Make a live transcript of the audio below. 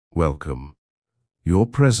Welcome. Your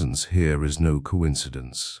presence here is no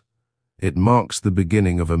coincidence. It marks the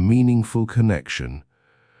beginning of a meaningful connection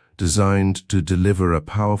designed to deliver a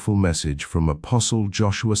powerful message from Apostle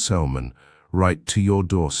Joshua Selman right to your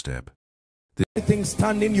doorstep. Anything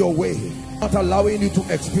standing your way, not allowing you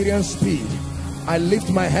to experience speed, I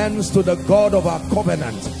lift my hands to the God of our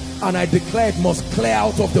covenant and I declare it must clear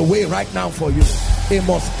out of the way right now for you. It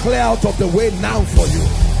must clear out of the way now for you.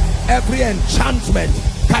 Every enchantment,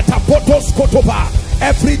 katapotos kotoba,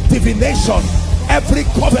 every divination, every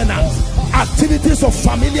covenant, activities of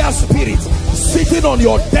familiar spirits sitting on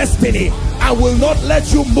your destiny, I will not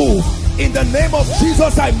let you move. In the name of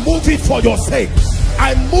Jesus, I move it for your sake.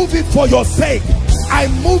 I move it for your sake. I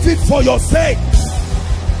move it for your sake.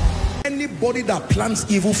 Anybody that plans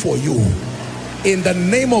evil for you, in the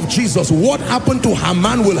name of Jesus, what happened to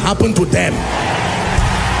Haman will happen to them.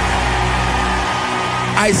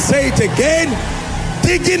 I say it again,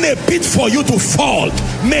 digging a pit for you to fall,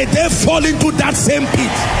 may they fall into that same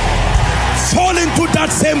pit. Fall into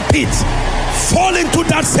that same pit. Fall into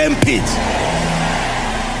that same pit.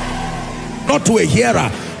 Not to a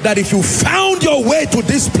hearer, that if you found your way to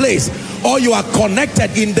this place or you are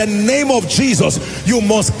connected, in the name of Jesus, you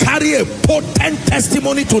must carry a potent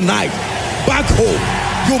testimony tonight back home.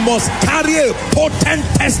 You must carry a potent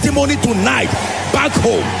testimony tonight back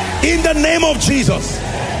home, in the name of Jesus.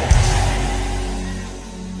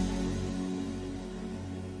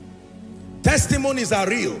 Testimonies are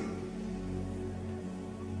real.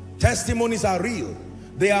 Testimonies are real.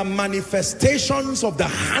 They are manifestations of the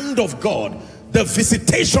hand of God, the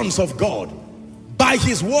visitations of God by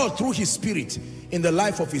his word through his spirit in the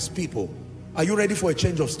life of his people. Are you ready for a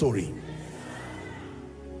change of story?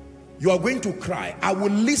 You are going to cry. I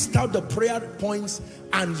will list out the prayer points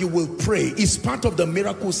and you will pray. It's part of the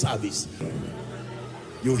miracle service.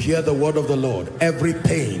 You hear the word of the Lord. Every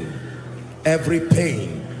pain,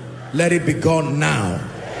 let it be gone now.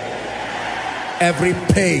 Every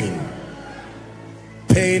pain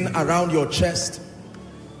around your chest,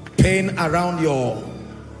 pain around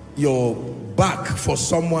your back, for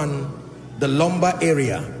someone, the lumbar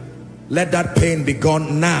area, let that pain be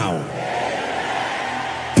gone now.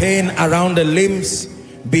 Pain around the limbs,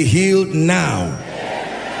 be healed now.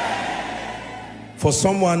 For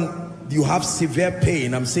someone, you have severe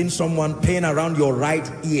pain. I'm seeing someone, pain around your right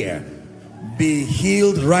ear, be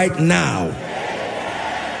healed right now.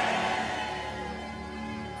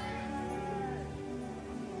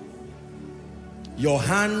 Your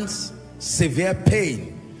hands, severe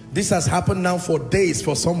pain. This has happened now for days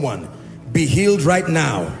for someone. Be healed right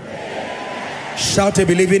now. Amen. Shout a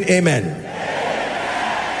believing amen.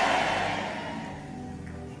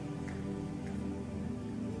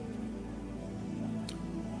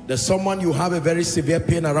 There's someone, you have a very severe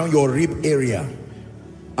pain around your rib area.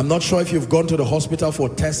 I'm not sure if you've gone to the hospital for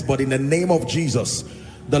tests, but in the name of Jesus,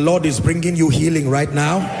 the Lord is bringing you healing right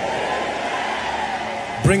now.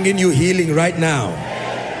 Bringing you healing right now.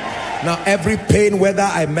 Now every pain, whether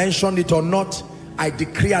I mentioned it or not, I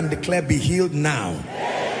decree and declare, be healed now.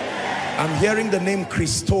 I'm hearing the name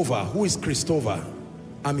Christopher. Who is Christopher?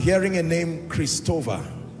 I'm hearing a name Christopher.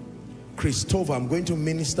 Christopher, I'm going to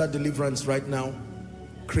minister deliverance right now.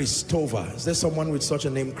 Christopher, is there someone with such a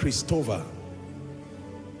name? Christopher.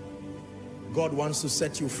 God wants to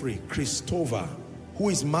set you free. Christopher. Who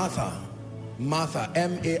is Martha? Martha,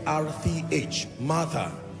 M-A-R-T-H,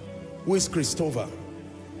 Martha. Who is Christopher?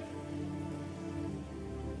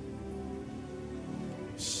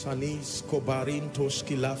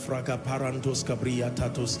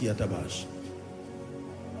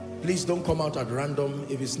 Please don't come out at random.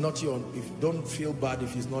 If it's not your, don't feel bad.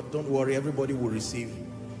 If it's not, don't worry. Everybody will receive.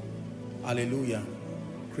 Hallelujah.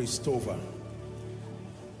 Christopher.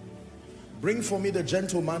 Bring for me the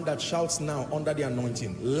gentleman that shouts now under the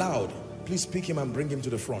anointing. Loud. Please pick him and bring him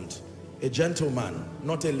to the front. A gentleman,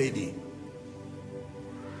 not a lady.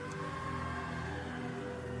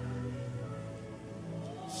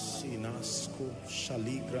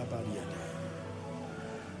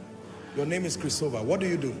 Your name is Christopher. What do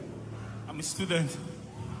you do? I'm a student.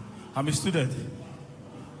 I'm a student.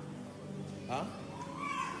 Huh?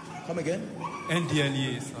 Come again?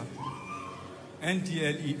 NDLEA, sir.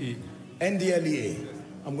 NDLEA. NDLEA.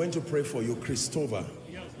 I'm going to pray for you, Christopher.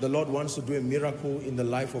 The Lord wants to do a miracle in the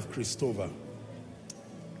life of Christopher.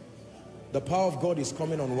 The power of God is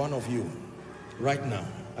coming on one of you right now.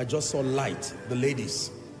 I just saw light. The ladies.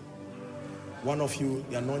 One of you,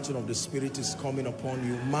 the anointing of the Spirit is coming upon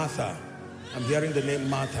you. Martha. I'm hearing the name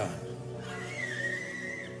Martha.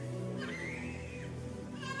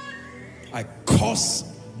 I curse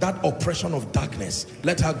that oppression of darkness.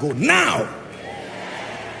 Let her go now.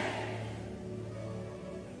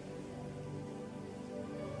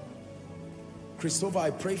 Christopher, I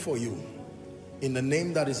pray for you in the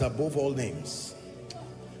name that is above all names.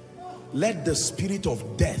 Let the spirit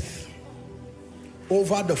of death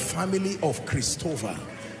over the family of Christopher,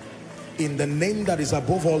 in the name that is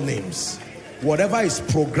above all names, whatever is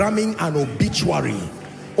programming an obituary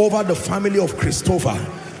over the family of Christopher,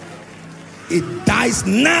 it dies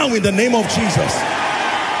now in the name of Jesus.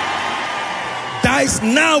 Dies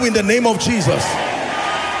now in the name of Jesus.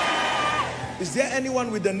 Is there anyone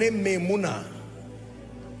with the name Maimuna?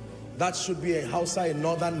 That should be a Hausa, a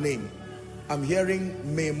northern name. I'm hearing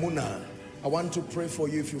Maimuna. I want to pray for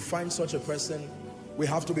you. If you find such a person, we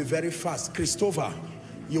have to be very fast. Christopher,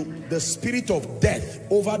 the spirit of death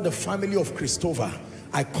over the family of Christopher,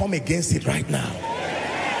 I come against it right now.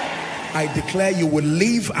 I declare you will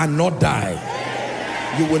live and not die.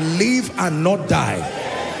 You will live and not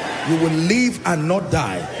die. You will live and not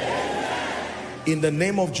die. In the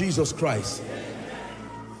name of Jesus Christ.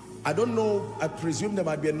 I don't know, I presume there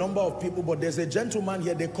might be a number of people, but there's a gentleman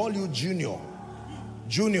here, they call you Junior.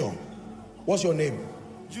 Junior, what's your name?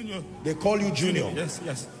 Junior. They call you Junior. Yes,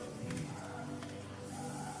 yes.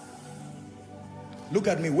 Look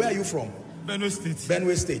at me, where are you from? Benue State.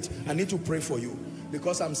 Benue State. I need to pray for you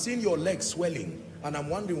because I'm seeing your leg swelling and I'm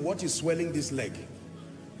wondering what is swelling this leg.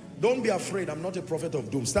 Don't be afraid, I'm not a prophet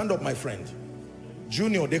of doom. Stand up, my friend.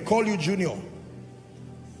 Junior, they call you Junior.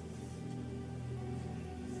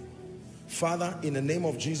 Father, in the name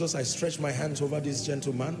of Jesus, I stretch my hands over this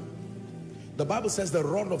gentleman. The Bible says the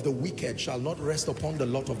rod of the wicked shall not rest upon the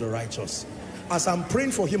lot of the righteous. As I'm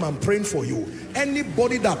praying for him, I'm praying for you.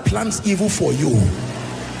 Anybody that plans evil for you,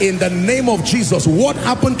 in the name of Jesus, what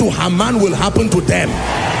happened to Haman will happen to them.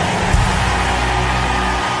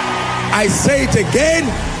 I say it again,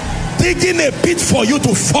 digging a pit for you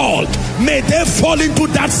to fall, may they fall into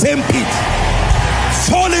that same pit.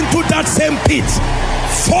 Fall into that same pit.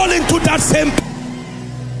 Fall into that same pit.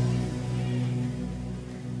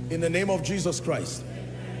 In the name of Jesus Christ.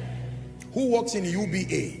 Who works in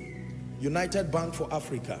UBA? United Bank for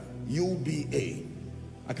Africa. UBA.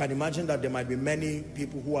 I can imagine that there might be many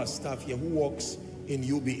people who are staff here who works in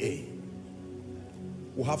UBA.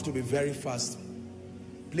 We have to be very fast.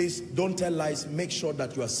 Please don't tell lies. Make sure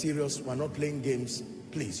that you are serious. We're not playing games.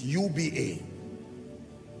 Please. UBA.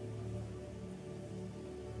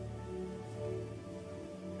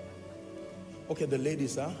 Okay, the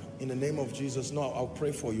ladies, in the name of Jesus, now I'll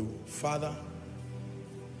pray for you. Father,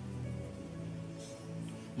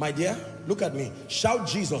 my dear, look at me. Shout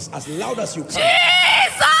Jesus as loud as you can. Jesus!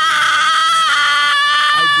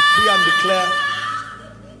 I decree and declare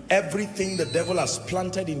everything the devil has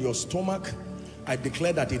planted in your stomach, I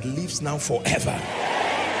declare that it lives now forever.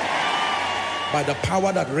 By the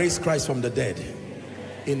power that raised Christ from the dead.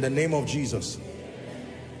 In the name of Jesus.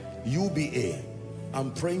 UBA,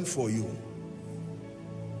 I'm praying for you.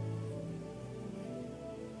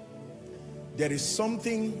 There is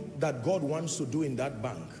something that God wants to do in that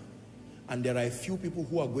bank, and there are a few people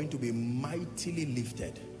who are going to be mightily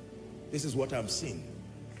lifted. This is what I'm seeing.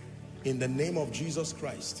 In the name of Jesus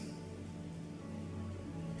Christ,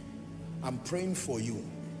 I'm praying for you.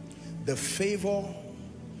 The favor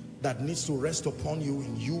that needs to rest upon you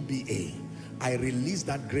in UBA, I release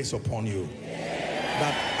that grace upon you.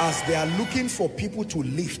 That as they are looking for people to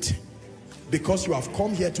lift, because you have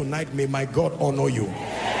come here tonight, may my God honor you.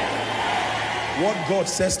 What God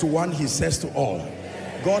says to one, he says to all.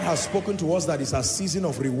 God has spoken to us that it's a season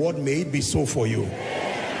of reward. May it be so for you.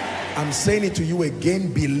 I'm saying it to you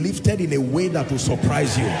again, be lifted in a way that will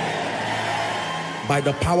surprise you. By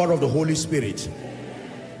the power of the Holy Spirit.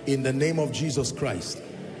 In the name of Jesus Christ.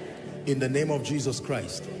 In the name of Jesus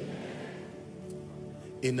Christ.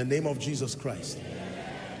 In the name of Jesus Christ.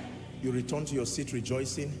 You return to your seat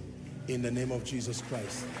rejoicing. In the name of Jesus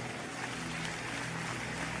Christ.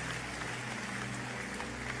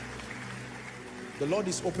 The Lord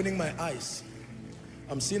is opening my eyes.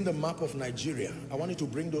 I'm seeing the map of Nigeria. I wanted to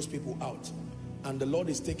bring those people out. And the Lord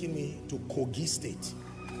is taking me to Kogi State.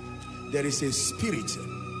 There is a spirit.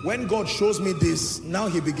 When God shows me this, now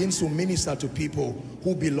he begins to minister to people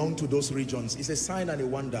who belong to those regions. It's a sign and a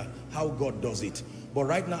wonder how God does it. But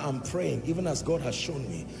right now I'm praying, even as God has shown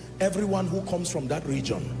me, everyone who comes from that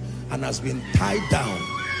region and has been tied down,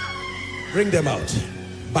 bring them out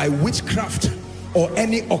by witchcraft or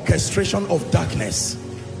any orchestration of darkness.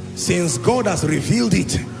 Since God has revealed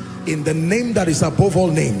it in the name that is above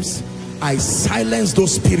all names, I silence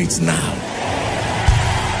those spirits now.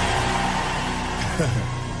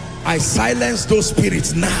 I silence those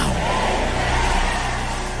spirits now.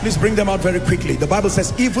 Please bring them out very quickly. The Bible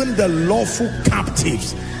says even the lawful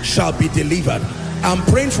captives shall be delivered. I'm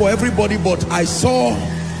praying for everybody, but I saw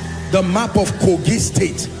the map of Kogi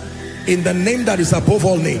State, in the name that is above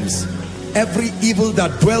all names, every evil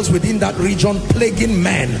that dwells within that region, plaguing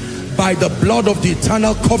man, by the blood of the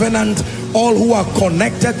eternal covenant, all who are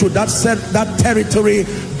connected to that territory,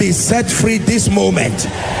 be set free this moment.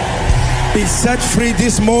 Be set free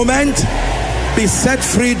this moment. Be set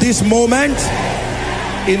free this moment.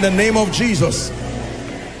 In the name of Jesus.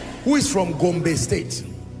 Who is from Gombe State?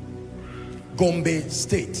 Gombe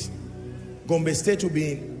State. Gombe State will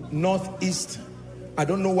be northeast. I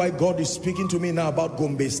don't know why God is speaking to me now about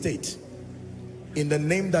Gombe State. In the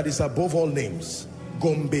name that is above all names,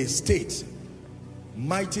 Gombe State.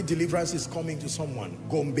 Mighty deliverance is coming to someone.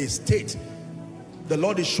 Gombe State. The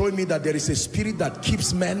Lord is showing me that there is a spirit that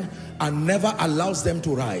keeps men and never allows them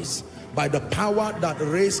to rise. By the power that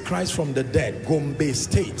raised Christ from the dead. Gombe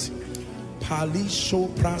State. Pali sho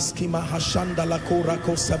praskima hashandala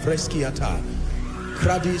korako sevreskiata.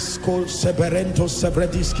 Kradis ko seberento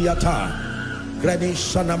sevrediskiata.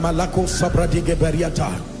 Granishana malako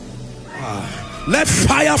sabradigeberiata. Let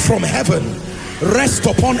fire from heaven rest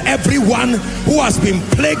upon everyone who has been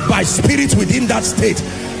plagued by spirits within that state.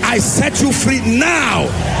 I set you free now.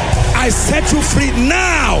 I set you free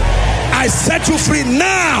now. I set you free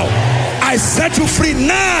now. I set you free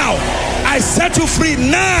now. I set you free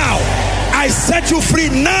now. I set you free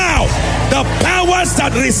now. The powers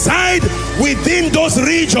that reside within those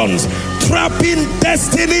regions, trapping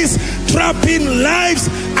destinies, trapping lives,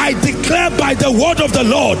 I declare by the word of the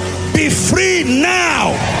Lord, be free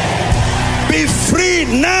now. Be free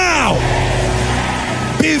now.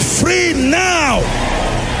 Be free now.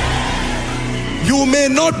 You may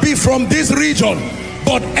not be from this region,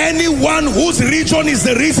 but anyone whose region is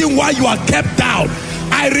the reason why you are kept down,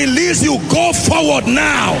 I release you. Go forward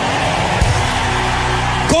now.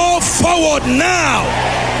 Go forward now.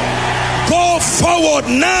 Go forward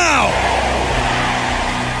now.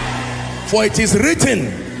 For it is written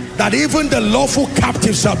that even the lawful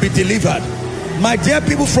captive shall be delivered. My dear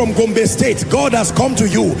people from Gombe State, God has come to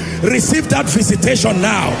you. Receive that visitation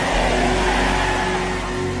now.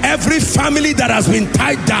 Every family that has been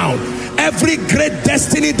tied down, every great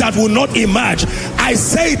destiny that will not emerge, I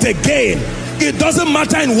say it again, it doesn't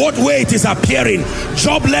matter in what way it is appearing,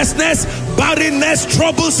 joblessness, barrenness,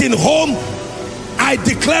 troubles in home, I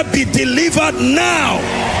declare be delivered now.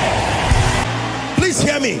 Please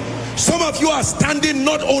hear me. Some of you are standing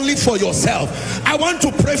not only for yourself. I want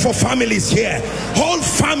to pray for families here, whole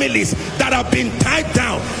families that have been tied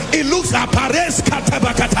down. It looks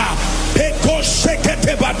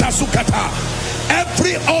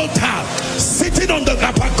every altar sitting on the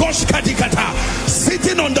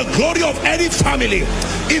sitting on the glory of any family.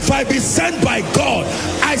 If I be sent by God,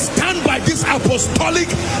 I stand by this apostolic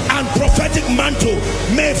and prophetic mantle.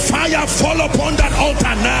 May fire fall upon that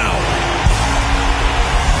altar now.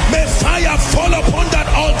 May fire fall upon that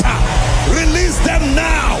altar. Release them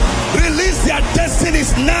now. Release their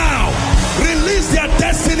destinies now. Release their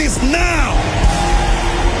destinies now.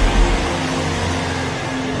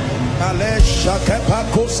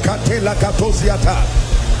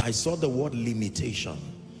 I saw the word limitation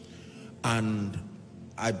and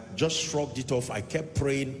I just shrugged it off. I kept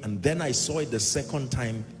praying, and then I saw it the second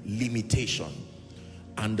time, limitation,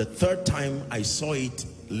 and the third time I saw it,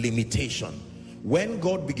 limitation. When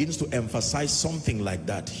God begins to emphasize something like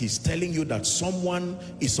that, he's telling you that someone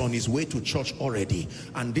is on his way to church already,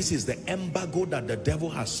 and this is the embargo that the devil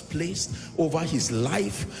has placed over his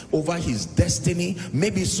life, over his destiny.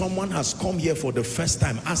 Maybe someone has come here for the first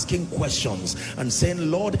time asking questions and saying,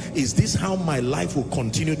 Lord, is this how my life will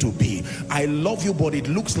continue to be? I love you, but it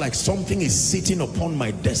looks like something is sitting upon my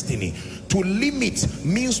destiny. To limit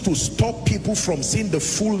means to stop people from seeing the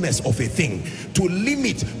fullness of a thing. To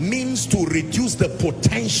limit means to reduce the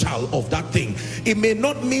potential of that thing. It may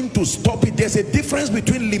not mean to stop it. There's a difference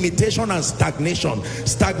between limitation and stagnation.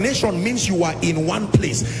 Stagnation means you are in one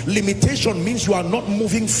place. Limitation means you are not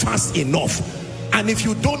moving fast enough. And if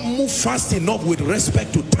you don't move fast enough with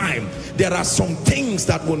respect to time, there are some things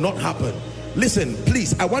that will not happen. Listen,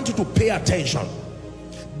 please, I want you to pay attention.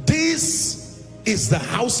 This is the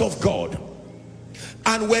house of God,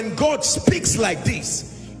 and when God speaks like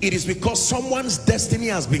this, it is because someone's destiny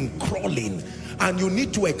has been crawling, and you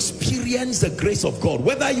need to experience the grace of God.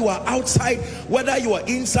 Whether you are outside, whether you are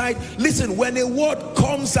inside, listen, when a word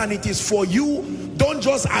comes and it is for you, don't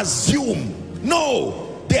just assume.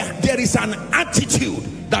 No, there is an attitude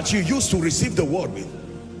that you use to receive the word with.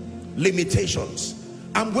 Limitations.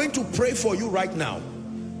 I'm going to pray for you right now.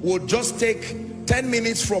 We'll just take 10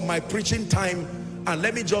 minutes from my preaching time, and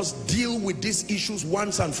let me just deal with these issues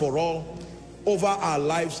once and for all over our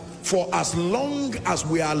lives. For as long as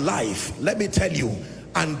we are alive, let me tell you,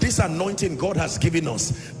 And this anointing God has given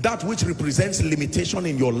us, that which represents limitation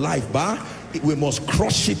in your life, we must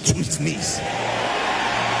crush it to its knees.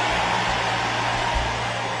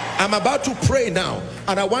 I'm about to pray now,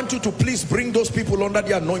 and I want you to please bring those people under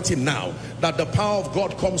the anointing now, that the power of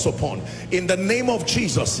God comes upon. In the name of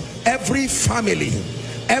Jesus, every family,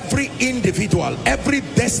 every individual, every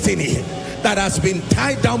destiny that has been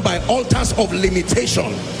tied down by altars of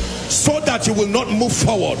limitation, so that you will not move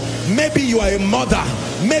forward. Maybe you are a mother,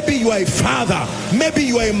 maybe you are a father, maybe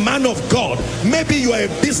you are a man of God, maybe you are a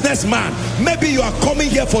businessman, maybe you are coming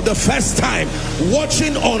here for the first time,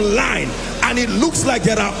 watching online, and it looks like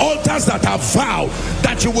there are altars that have vowed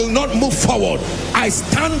that you will not move forward. I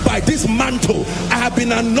stand by this mantle. I have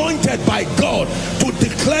been anointed by God to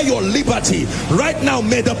declare your liberty. Right now,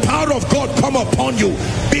 may the power of God come upon you.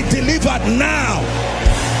 Be delivered now.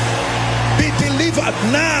 Be delivered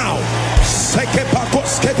now.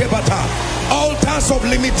 Altars of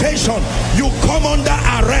limitation, you come under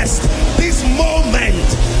arrest this moment.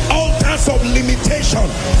 Altars of limitation,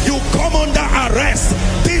 you come under arrest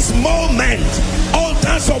this moment.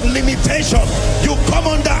 Altars of limitation, you come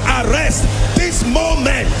under arrest this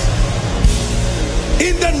moment.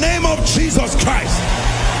 In the name of Jesus Christ.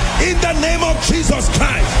 In the name of Jesus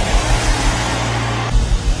Christ.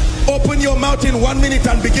 Open your mouth in 1 minute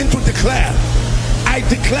and begin to declare. I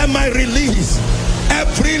declare my release.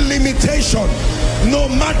 Every limitation, no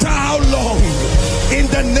matter how long, in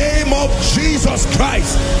the name of Jesus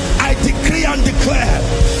Christ, I decree and declare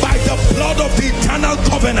by the blood of the eternal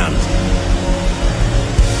covenant.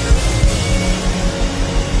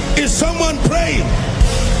 Is someone praying?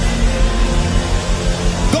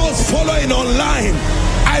 Those following online,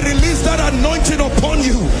 I release that anointing upon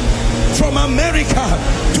you. From America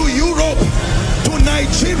to Europe to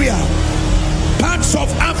Nigeria, parts of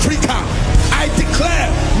Africa, I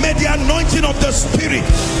declare, may the anointing of the Spirit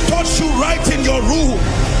touch you right in your room,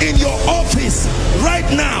 in your office, right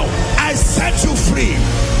now. I set you free.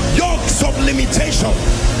 Yokes of limitation,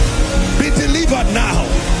 be delivered now.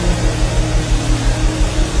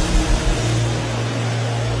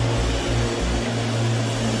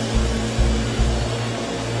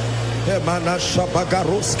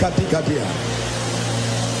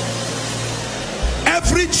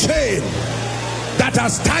 Every chain that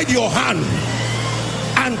has tied your hand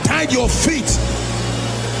and tied your feet,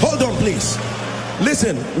 hold on please,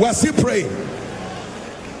 listen, we're still praying.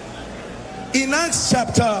 In Acts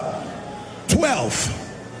chapter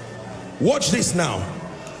 12, watch this now.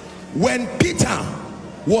 When Peter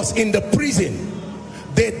was in the prison,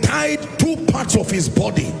 they tied two parts of his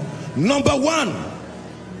body. Number one,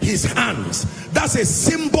 his hands. That's a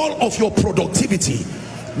symbol of your productivity.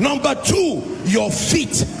 Number two, your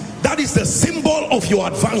feet. That is the symbol of your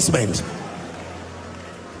advancement.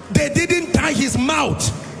 They didn't tie his mouth,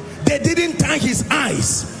 they didn't tie his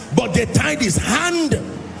eyes, but they tied his hand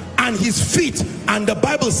and his feet, and the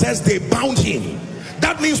Bible says they bound him.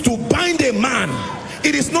 That means to bind a man,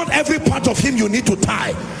 it is not every part of him you need to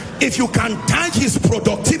tie. If you can tie his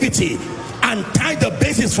productivity and tie the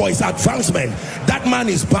basis for his advancement, that man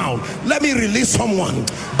is bound. Let me release someone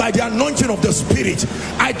by the anointing of the Spirit.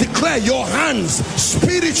 I declare your hands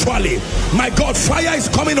spiritually, my God, fire is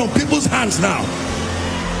coming on people's hands now.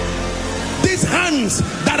 These hands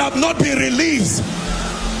that have not been released,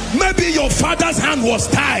 maybe your father's hand was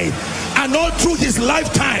tied and all through his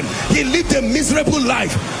lifetime he lived a miserable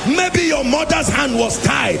life. Maybe your mother's hand was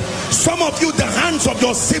tied. Some of you, the hands of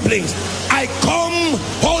your siblings. I come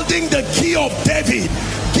holding the key of David,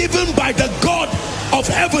 given by the God of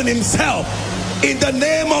heaven himself. In the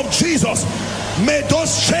name of Jesus, may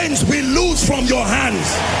those chains be loose from your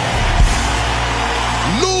hands,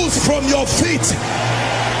 loose from your feet,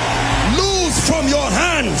 loose from your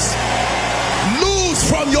hands, loose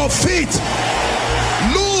from your feet,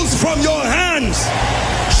 loose from your hands,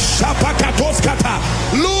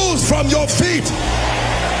 loose from your feet.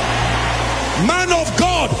 Man of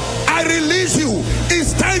God, I release you.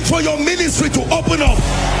 It's time for your ministry to open up.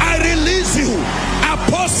 I release you,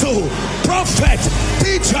 apostle, prophet,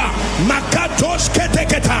 teacher, makatosh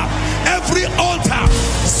keteketa. Every altar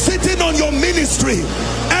sitting on your ministry,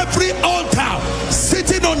 every altar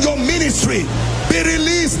sitting on your ministry, be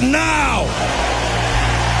released now.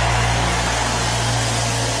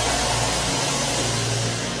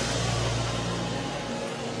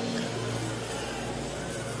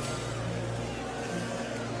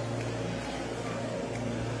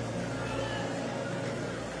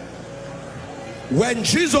 When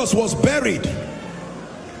Jesus was buried,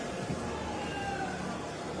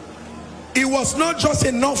 it was not just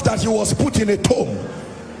enough that he was put in a tomb.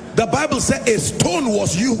 The Bible said a stone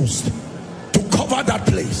was used to cover cover that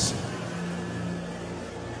place.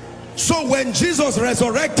 So when Jesus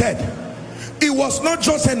resurrected, it was not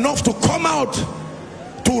just enough to come out,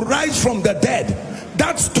 to rise from the dead.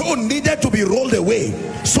 That stone needed to be rolled away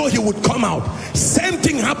so he would come out. Same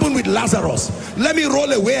thing happened with Lazarus. Let me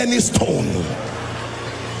roll away any stone.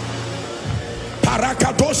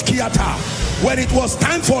 When it was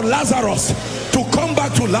time for Lazarus to come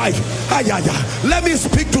back to life, let me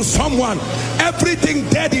speak to someone. Everything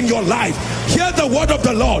dead in your life, hear the word of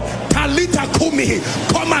the Lord. Talita kumi,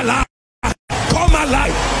 come alive, come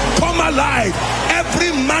alive, come alive.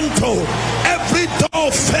 Every mantle, every door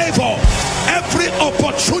of favor, every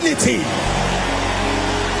opportunity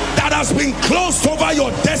that has been closed over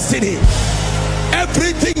your destiny,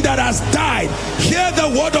 everything that has died, hear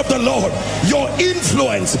the word of the Lord. Your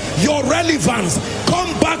influence, your relevance,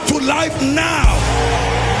 come back to life now.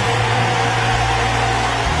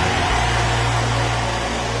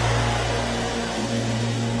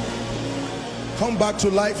 Come back to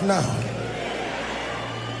life now.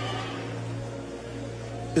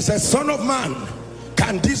 He said, Son of man,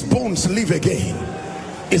 can these bones live again?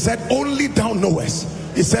 He said, only thou knowest.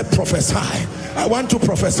 He said, prophesy. I want to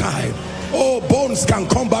prophesy. Oh, bones can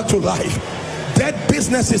come back to life. Dead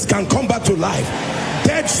businesses can come back to life.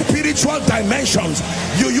 Dead spiritual dimensions.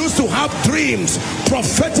 You used to have dreams,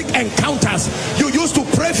 prophetic encounters. You used to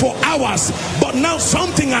pray for hours, but now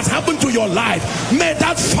something has happened to your life. May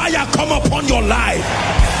that fire come upon your life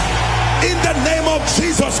in the name of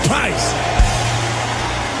Jesus Christ.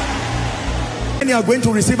 And you are going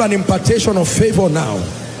to receive an impartation of favor now.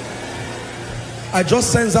 I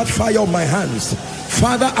just sense that fire on my hands.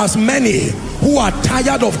 Father, as many who are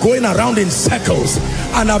tired of going around in circles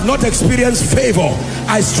and have not experienced favor,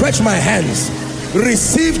 I stretch my hands.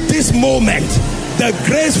 Receive this moment the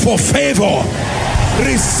grace for favor.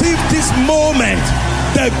 Receive this moment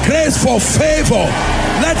the grace for favor.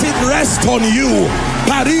 Let it rest on you.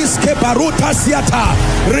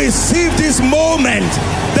 Receive this moment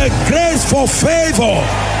the grace for favor.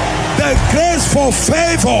 The grace for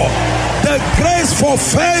favor. The grace for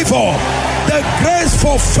favor. The grace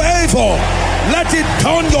for favor. Let it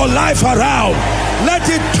turn your life around. Let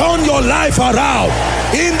it turn your life around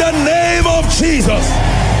in the name of Jesus.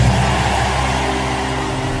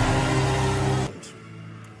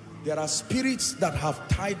 There are spirits that have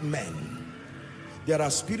tied men. There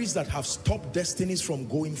are spirits that have stopped destinies from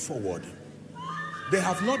going forward. They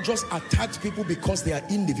have not just attacked people because they are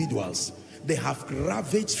individuals. They have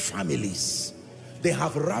ravaged families. They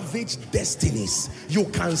have ravaged destinies. You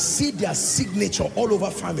can see their signature all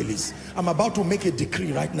over families. I'm about to make a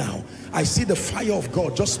decree right now. I see the fire of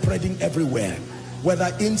God just spreading everywhere,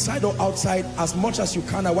 whether inside or outside. As much as you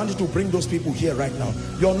can, I want you to bring those people here right now.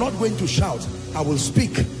 You're not going to shout. I will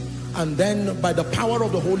speak, and then by the power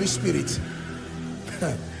of the Holy Spirit,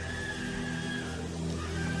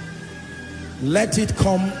 let it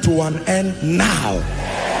come to an end now.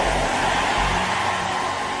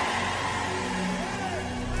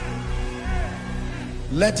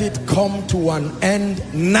 Let it come to an end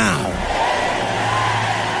now.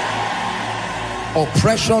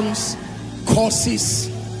 Oppressions, curses,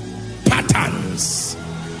 patterns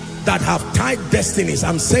that have tied destinies.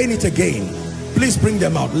 I'm saying it again. Please bring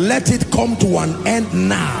them out. Let it come to an end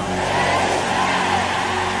now.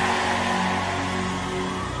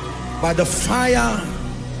 By the fire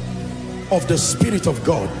of the Spirit of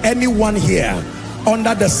God, anyone here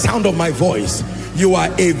under the sound of my voice, you are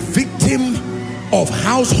a victim of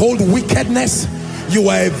household wickedness. You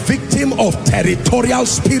are a victim of territorial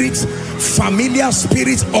spirits, familiar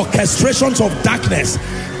spirits, orchestrations of darkness,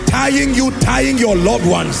 tying you, tying your loved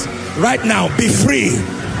ones. Right now, be free,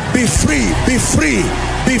 be free, be free,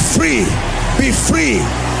 be free, be free,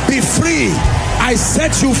 be free. I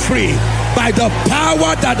set you free by the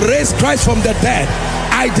power that raised Christ from the dead.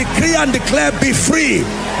 I decree and declare, be free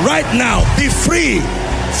right now. Be free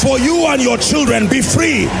for you and your children. Be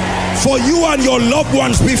free for you and your loved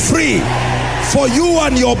ones. Be free for you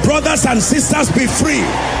and your brothers and sisters. Be free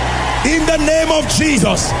in the name of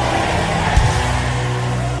Jesus.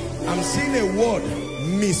 I'm seeing a word,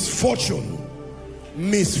 misfortune.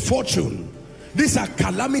 Misfortune. These are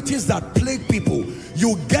calamities that plague people.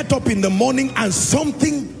 You get up in the morning and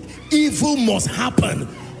something evil must happen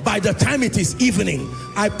by the time it is evening.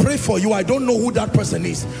 I pray for you. I don't know who that person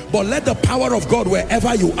is, but let the power of God,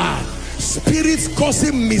 wherever you are, spirits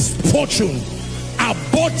causing misfortune,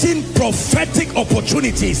 aborting prophetic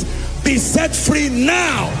opportunities, be set free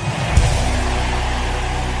now.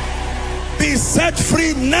 Be set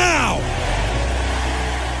free now.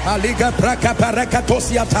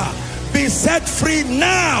 Be set free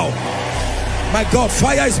now. My God,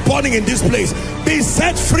 fire is burning in this place. Be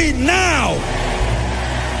set free now.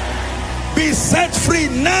 Be set free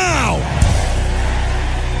now.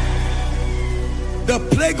 The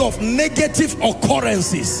plague of negative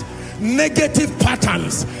occurrences, negative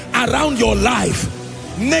patterns around your life,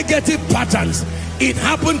 negative patterns. It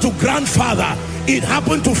happened to grandfather, it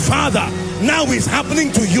happened to father, now it's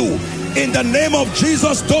happening to you. In the name of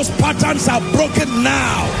Jesus, those patterns are broken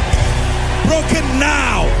now. Broken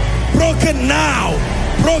now. Broken now.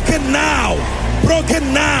 Broken now.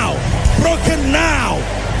 Broken now. Broken now.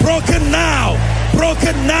 Broken now.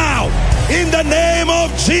 Broken now. In the name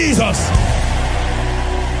of Jesus.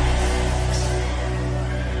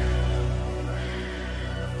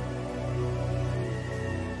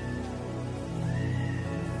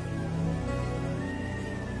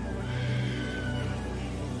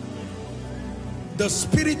 The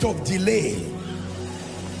spirit of delay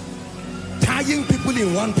tying people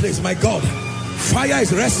in one place, my God, fire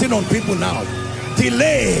is resting on people now.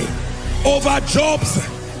 Delay over jobs,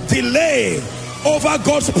 delay over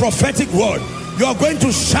God's prophetic word. You are going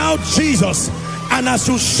to shout Jesus, and as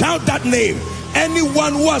you shout that name,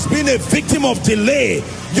 anyone who has been a victim of delay,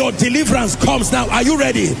 your deliverance comes now. Are you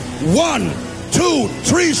ready? 1, 2,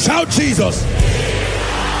 3, shout Jesus.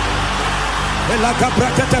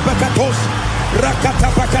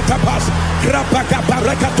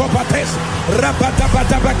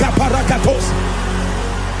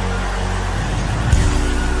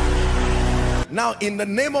 Now, in the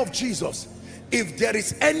name of Jesus, if there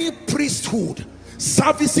is any priesthood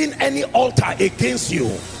servicing any altar against you,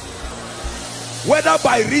 whether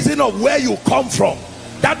by reason of where you come from,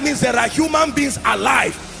 that means there are human beings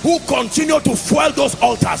alive who continue to fuel those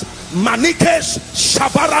altars. Manikesh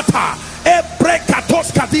Shabarata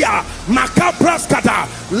Ebrekatoskadia Makabraskata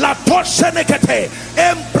Latoshenekete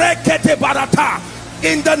Embrekete Barata.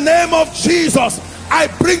 In the name of Jesus, I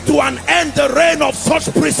bring to an end the reign of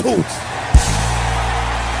such priesthoods.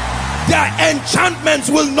 Their enchantments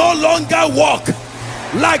will no longer work.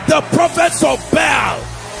 Like the prophets of Baal,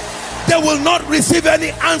 they will not receive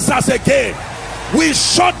any answers again. We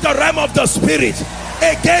shut the realm of the spirit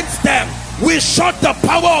against them. We shut the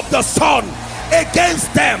power of the sun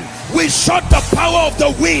against them. We shut the power of the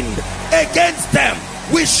wind against them.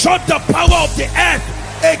 We shut the power of the earth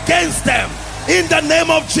against them. In the name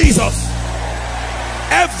of Jesus,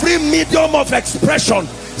 every medium of expression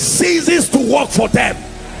ceases to work for them.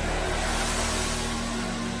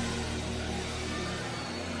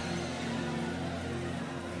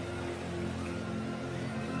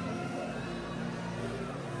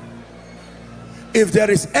 If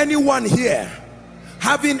there is anyone here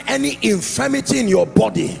having any infirmity in your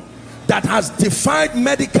body that has defied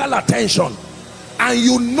medical attention, and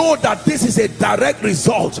you know that this is a direct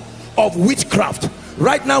result of witchcraft,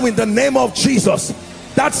 right now in the name of Jesus,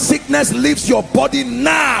 that sickness leaves your body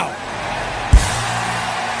now.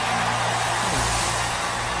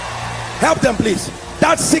 Help them, please.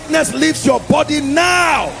 That sickness leaves your body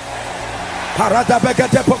now.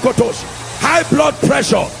 High blood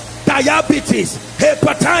pressure, diabetes,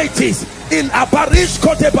 hepatitis, in abarish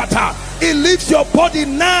kotebata, it leaves your body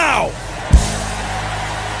now.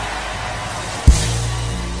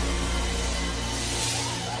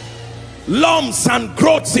 Lumps and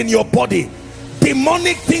growths in your body,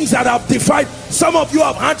 demonic things that have defied. Some of you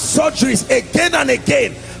have had surgeries again and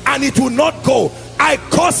again, and it will not go. I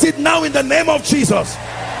curse it now in the name of Jesus.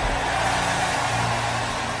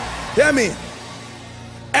 Hear me.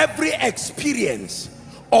 Every experience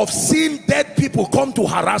of seeing dead people come to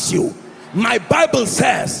harass you, my Bible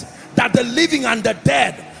says that the living and the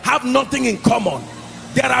dead have nothing in common.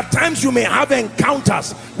 There are times you may have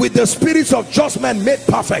encounters with the spirits of just men made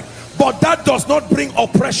perfect, but that does not bring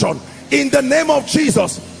oppression. In the name of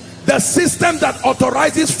Jesus, the system that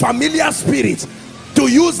authorizes familiar spirits to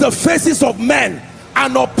use the faces of men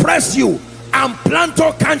and oppress you and plant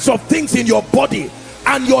all kinds of things in your body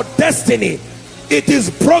and your destiny, it is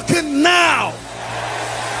broken now.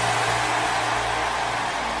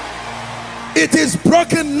 It is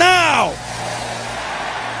broken now.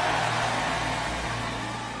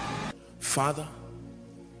 Father,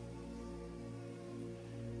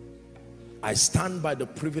 I stand by the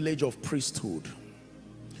privilege of priesthood,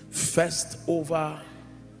 first over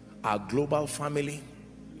our global family,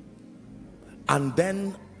 and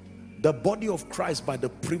then the body of Christ by the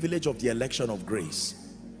privilege of the election of grace.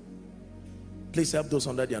 Please help those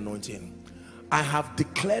under the anointing. I have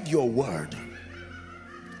declared your word,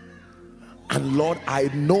 and Lord, I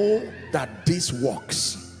know that this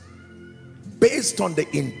works based on the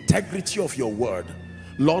integrity of your word.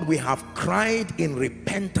 Lord, we have cried in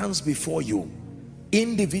repentance before you,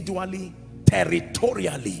 individually,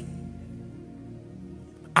 territorially,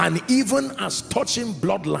 and even as touching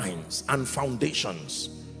bloodlines and foundations.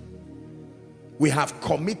 We have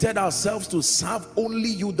committed ourselves to serve only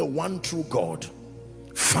you, the one true God.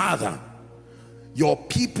 Father, your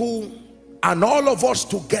people and all of us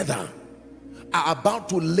together are about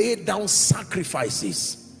to lay down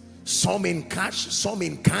sacrifices, some in cash, some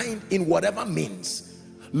in kind, in whatever means.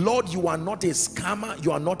 Lord, you are not a scammer,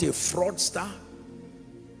 you are not a fraudster.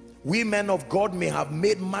 We men of God may have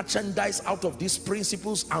made merchandise out of these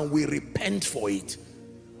principles, and we repent for it.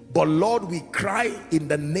 But Lord, we cry in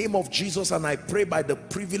the name of Jesus, and I pray by the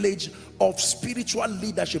privilege of spiritual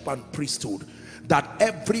leadership and priesthood, that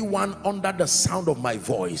everyone under the sound of my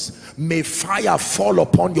voice, may fire fall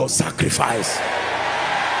upon your sacrifice.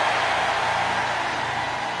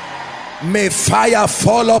 May fire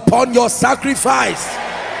fall upon your sacrifice.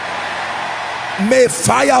 May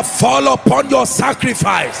fire fall upon your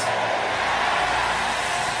sacrifice.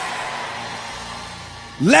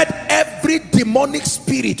 Let every demonic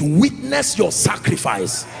spirit witness your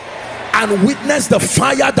sacrifice and witness the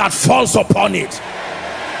fire that falls upon it.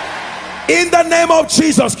 In the name of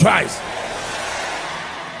Jesus Christ.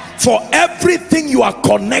 For everything you are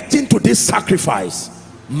connecting to this sacrifice,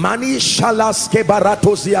 mani shalaske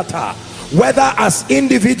baratoziata, whether as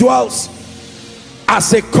individuals,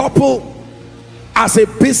 as a couple, as a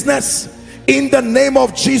business, in the name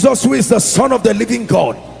of Jesus, who is the Son of the living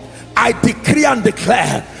God, I decree and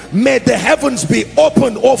declare, may the heavens be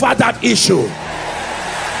open over that issue.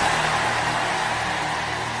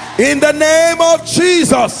 In the name of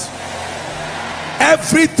Jesus,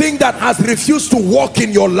 everything that has refused to walk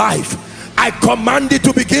in your life, I command it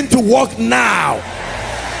to begin to walk now.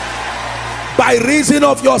 By reason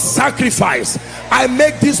of your sacrifice, I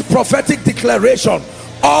make this prophetic declaration: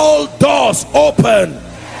 all doors open,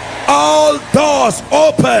 all doors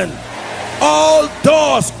open, all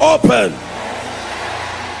doors open.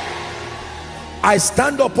 I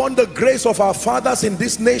stand upon the grace of our fathers in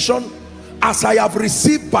this nation, as I have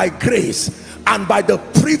received by grace and by the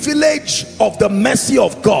privilege of the mercy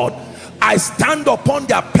of God. I stand upon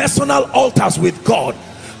their personal altars with God,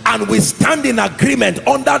 and we stand in agreement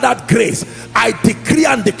under that grace. I decree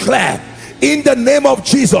and declare, in the name of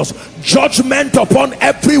Jesus, judgment upon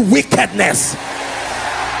every wickedness,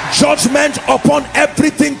 judgment upon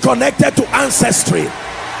everything connected to ancestry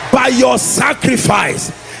by your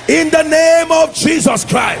sacrifice, in the name of Jesus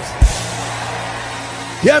Christ.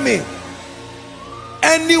 Hear me.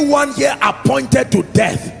 Anyone here appointed to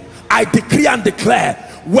death, I decree and declare,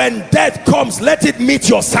 when death comes, let it meet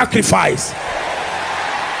your sacrifice.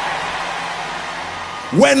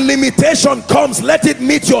 When limitation comes, let it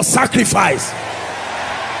meet your sacrifice.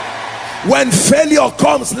 When failure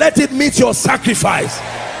comes, let it meet your sacrifice.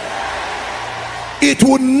 It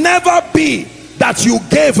will never be that you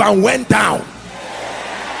gave and went down.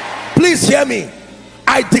 Please hear me.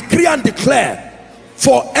 I decree and declare,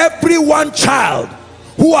 for every one child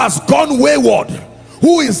who has gone wayward,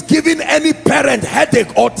 who is giving any parent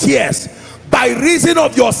headache or tears, by reason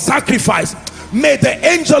of your sacrifice, may the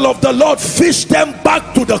angel of the Lord fish them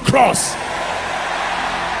back to the cross.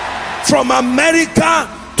 From America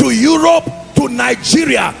to Europe to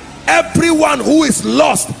Nigeria, everyone who is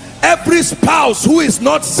lost, every spouse who is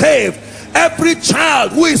not saved, every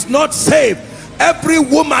child who is not saved, every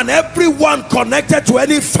woman, everyone connected to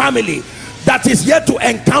any family that is yet to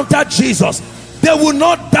encounter Jesus, they will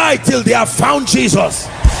not die till they have found Jesus.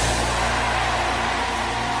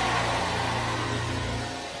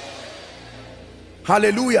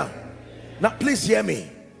 Hallelujah. Now please hear me.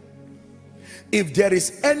 If there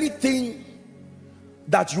is anything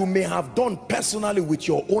that you may have done personally with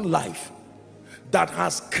your own life that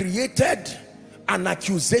has created an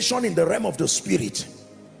accusation in the realm of the spirit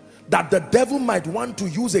that the devil might want to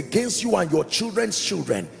use against you and your children's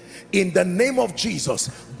children, in the name of Jesus,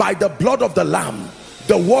 by the blood of the Lamb,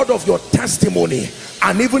 the word of your testimony,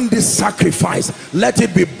 and even this sacrifice, let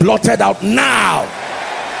it be blotted out now.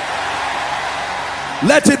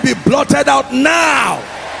 Let it be blotted out now.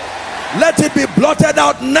 Let it be blotted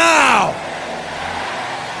out now.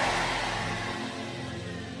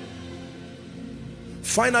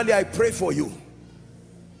 Finally, I pray for you.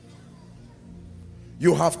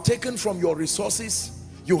 You have taken from your resources,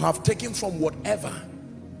 you have taken from whatever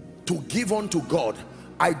to give unto God.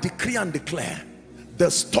 I decree and declare, the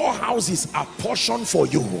storehouses are portioned for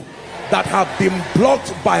you that have been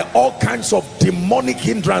blocked by all kinds of demonic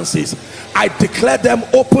hindrances. I declare them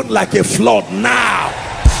open like a flood now.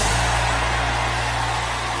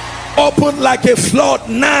 Open like a flood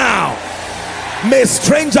now. May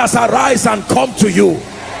strangers arise and come to you.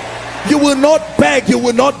 You will not beg, you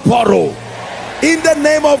will not borrow. In the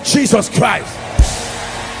name of Jesus Christ.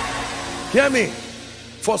 Hear me.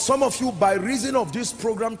 For some of you, by reason of this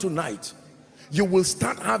program tonight, you will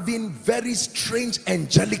start having very strange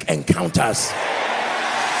angelic encounters.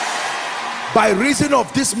 By reason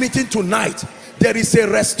of this meeting tonight, there is a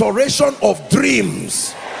restoration of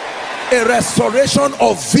dreams, a restoration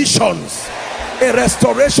of visions, a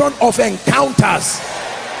restoration of encounters.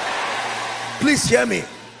 Please hear me.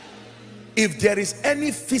 If there is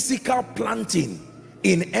any physical planting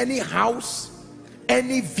in any house,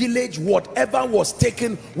 any village, whatever was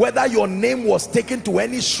taken, whether your name was taken to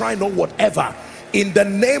any shrine or whatever, in the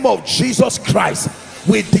name of Jesus Christ,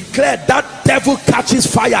 we declare that devil catches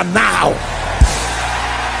fire now.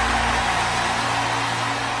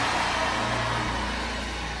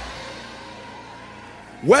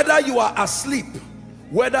 Whether you are asleep,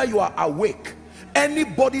 whether you are awake,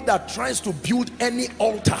 anybody that tries to build any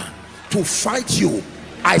altar to fight you,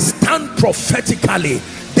 I stand prophetically,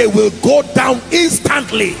 they will go down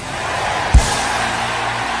instantly.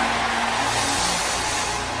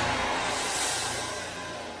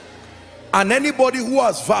 And anybody who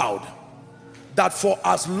has vowed that for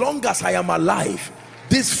as long as I am alive,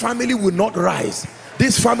 this family will not rise,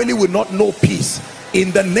 this family will not know peace,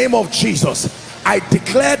 in the name of Jesus, I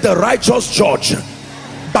declare the righteous judge,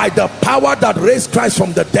 by the power that raised Christ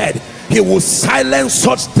from the dead, he will silence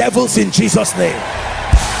such devils in Jesus' name.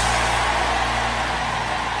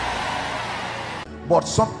 But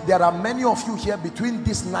there are many of you here between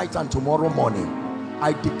this night and tomorrow morning.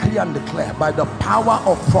 I decree and declare by the power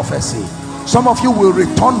of prophecy, some of you will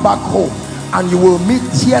return back home and you will meet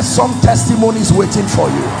here some testimonies waiting for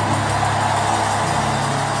you.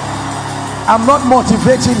 I'm not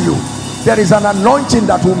motivating you. There is an anointing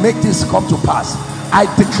that will make this come to pass. I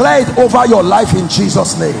declare it over your life in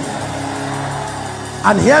Jesus' name.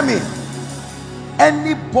 And hear me,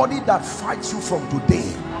 anybody that fights you from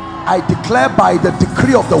today, I declare by the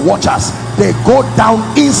decree of the watchers, they go down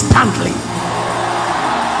instantly.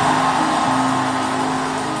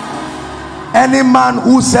 Any man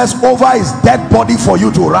who says over his dead body for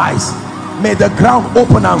you to rise, may the ground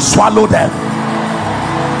open and swallow them.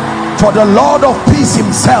 For the Lord of peace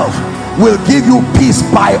himself will give you peace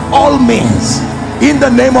by all means. In the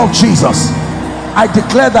name of Jesus, I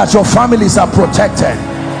declare that your families are protected.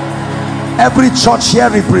 Every church here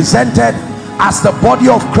represented as the body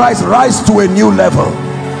of Christ rise to a new level.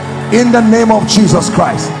 In the name of Jesus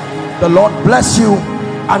Christ, the Lord bless you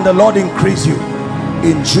and the Lord increase you.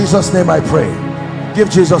 In Jesus' name I pray.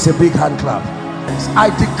 Give Jesus a big hand clap. I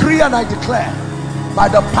decree and I declare by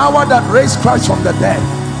the power that raised Christ from the dead,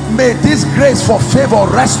 may this grace for favor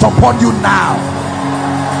rest upon you now.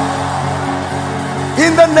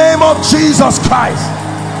 In the name of Jesus Christ,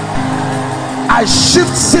 I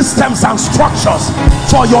shift systems and structures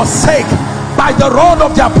for your sake. By the rod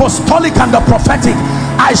of the apostolic and the prophetic,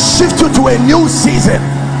 I shift you to a new season.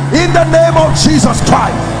 In the name of Jesus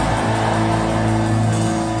Christ.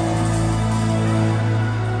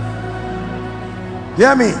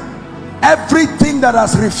 Hear me. Everything that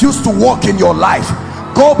has refused to walk in your life,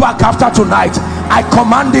 go back after tonight. I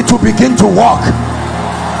command it to begin to walk.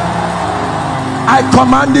 I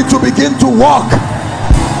command it to begin to walk.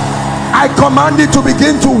 I command it to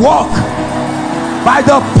begin to walk by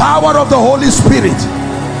the power of the Holy Spirit.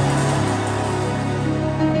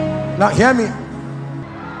 Now hear me.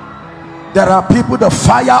 There are people, the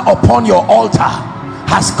fire upon your altar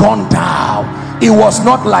has gone down. It was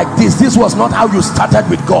not like this. This was not how you started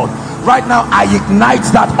with God. Right now I ignite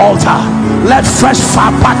that altar. Let fresh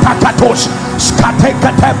fire,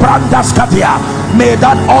 may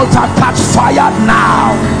that altar catch fire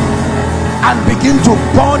now and begin to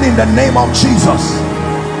burn in the name of Jesus.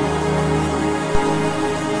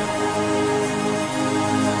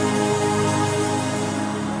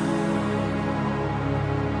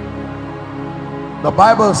 The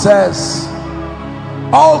Bible says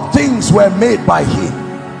all things were made by him,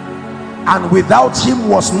 and without him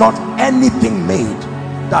was not anything made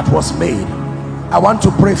that was made. I want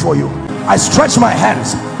to pray for you. I stretch my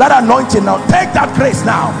hands. That anointing now, take that grace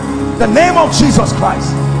now. The name of Jesus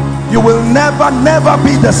Christ. You will never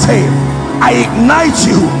be the same. I ignite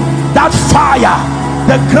you, that fire,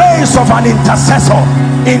 the grace of an intercessor.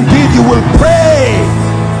 Indeed, you will pray.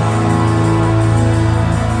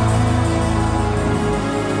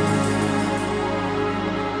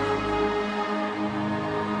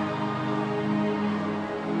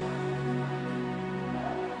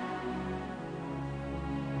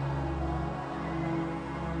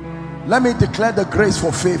 Let me declare the grace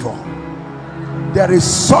for favor. There is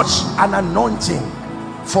such an anointing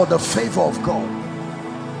for the favor of God.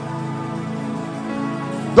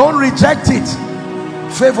 Don't reject it.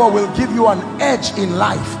 Favor will give you an edge in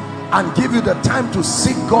life and give you the time to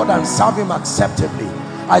seek God and serve him acceptably.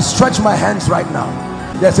 I stretch my hands right now.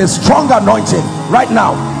 There's a strong anointing right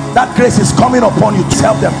now. That grace is coming upon you to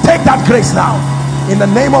help them. Take that grace now in the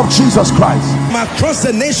name of Jesus Christ. Across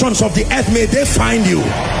the nations of the earth, may they find you.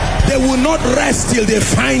 They will not rest till they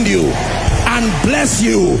find you and bless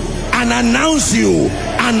you and announce you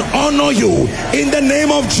and honor you in the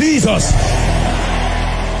name of Jesus.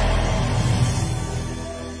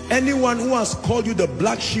 Anyone who has called you the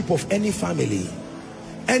black sheep of any family,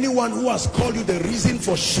 anyone who has called you the reason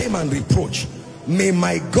for shame and reproach, may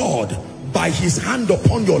my God, by his hand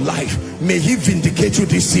upon your life, may he vindicate you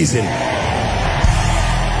this season.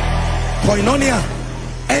 Koinonia,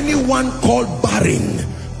 anyone called barren,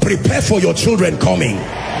 prepare for your children coming.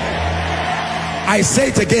 I say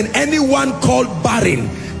it again, anyone called barren,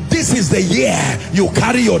 this is the year you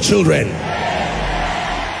carry your children.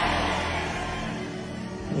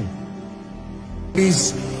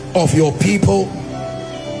 Of your people,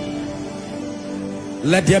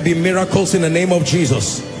 let there be miracles in the name of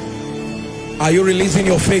Jesus. Are you releasing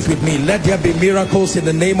your faith with me? Let there be miracles in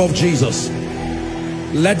the name of Jesus.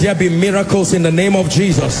 Let there be miracles in the name of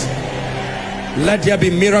Jesus. Let there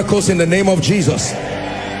be miracles in the name of Jesus.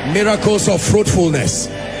 Miracles of fruitfulness,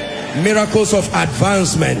 miracles of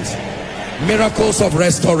advancement, miracles of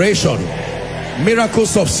restoration,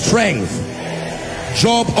 miracles of strength,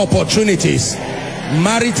 job opportunities,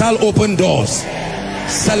 marital open doors,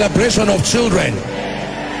 celebration of children,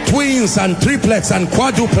 twins and triplets and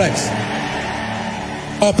quadruplets,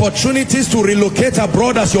 opportunities to relocate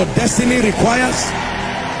abroad as your destiny requires,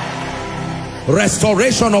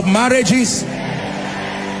 restoration of marriages,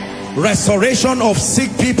 restoration of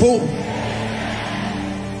sick people.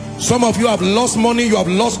 Some of you have lost money, you have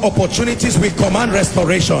lost opportunities. We command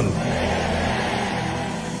restoration.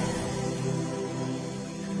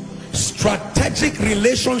 Strategic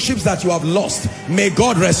relationships that you have lost, may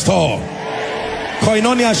God restore.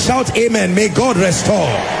 Koinonia, shout amen. May God restore.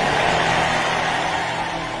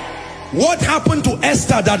 What happened to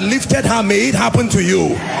Esther that lifted her, may it happen to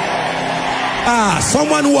you.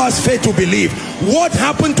 Someone who has faith to believe. What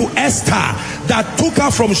happened to Esther that took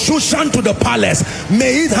her from Shushan to the palace,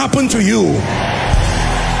 may it happen to you.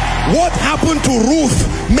 What happened to Ruth,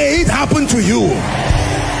 may it happen to you.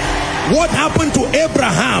 What happened to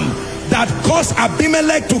Abraham that caused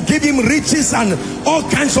Abimelech to give him riches and all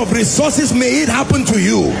kinds of resources, may it happen to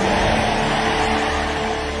you.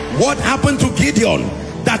 What happened to Gideon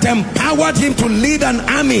that empowered him to lead an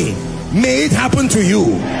army, may it happen to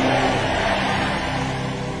you.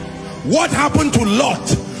 What happened to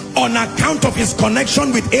Lot on account of his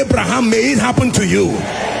connection with Abraham, may it happen to you.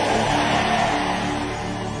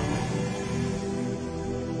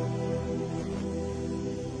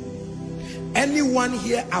 Anyone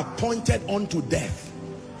here appointed unto death,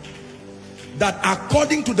 that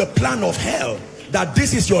according to the plan of hell, that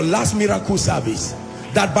this is your last miracle service,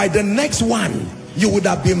 that by the next one you would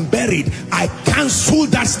have been buried, I cancel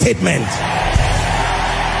that statement.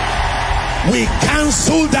 We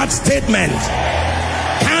cancel that statement.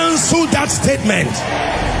 Cancel that statement.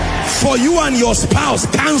 For you and your spouse,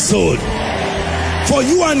 cancelled. For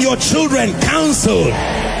you and your children, cancelled.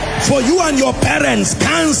 For you and your parents,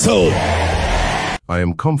 cancelled. I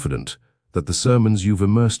am confident that the sermons you've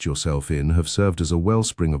immersed yourself in have served as a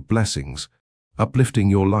wellspring of blessings, uplifting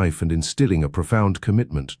your life and instilling a profound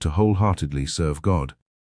commitment to wholeheartedly serve God.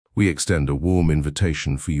 We extend a warm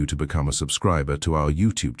invitation for you to become a subscriber to our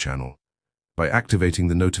YouTube channel. By activating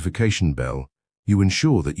the notification bell, you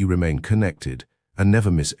ensure that you remain connected and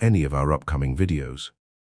never miss any of our upcoming videos.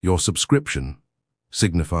 Your subscription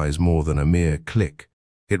signifies more than a mere click.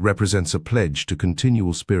 It represents a pledge to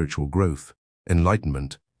continual spiritual growth,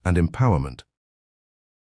 enlightenment, and empowerment.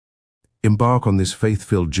 Embark on this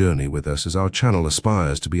faith-filled journey with us as our channel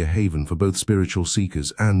aspires to be a haven for both spiritual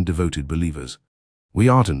seekers and devoted believers. We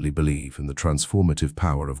ardently believe in the transformative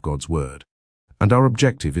power of God's Word, and our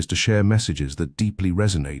objective is to share messages that deeply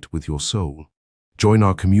resonate with your soul. Join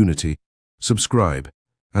our community, subscribe,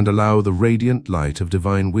 and allow the radiant light of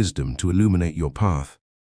divine wisdom to illuminate your path.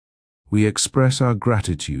 We express our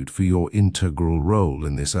gratitude for your integral role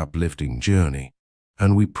in this uplifting journey,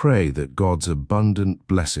 and we pray that God's abundant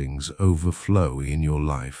blessings overflow in your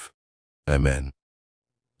life. Amen.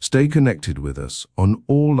 Stay connected with us on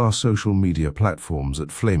all our social media platforms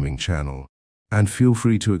at Flaming Channel, and feel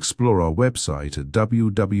free to explore our website at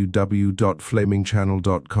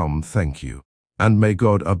www.flamingchannel.com. Thank you, and may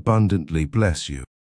God abundantly bless you.